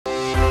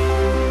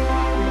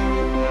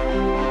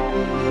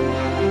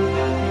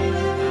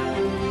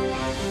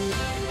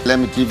Let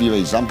me give you an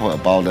example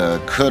about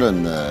the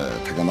current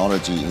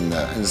technology in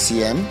the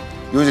NCM.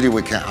 Usually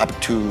we can up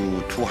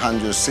to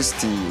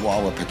 260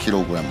 watt per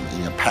kilogram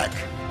in a pack.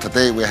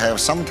 Today we have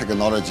some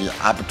technology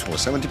up to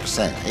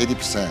 70%,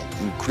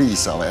 80%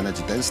 increase our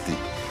energy density.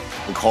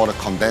 We call it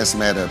condensed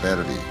matter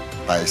battery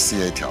by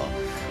CATL.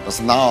 But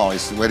now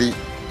it's very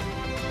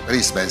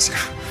expensive.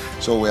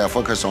 So we are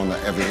focused on the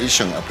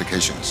aviation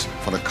applications.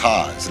 For the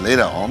cars,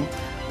 later on,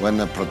 when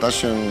the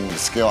production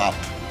scale up,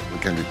 we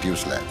can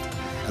reduce that.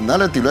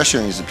 Another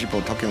direction is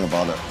people talking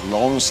about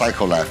long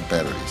cycle life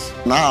batteries.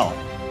 Now,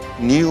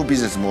 new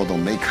business model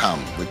may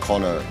come, we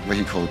call it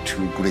vehicle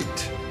to grid.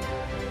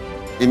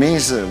 It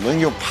means when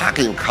you park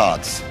your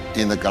cars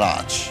in the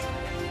garage,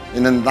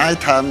 in the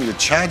nighttime you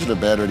charge the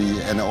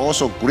battery, and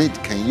also grid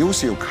can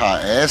use your car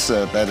as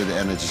a battery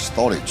energy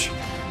storage.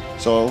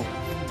 So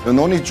you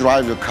no need to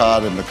drive your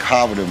car, and the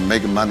car will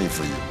make money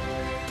for you.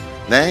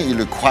 Then it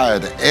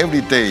required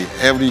every day,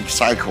 every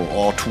cycle,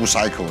 or 2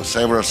 cycles,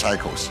 several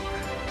cycles.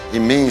 It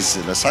means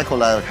the cycle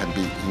life can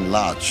be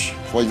enlarged.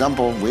 For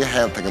example, we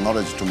have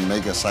technology to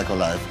make a cycle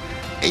life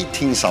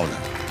 18,000.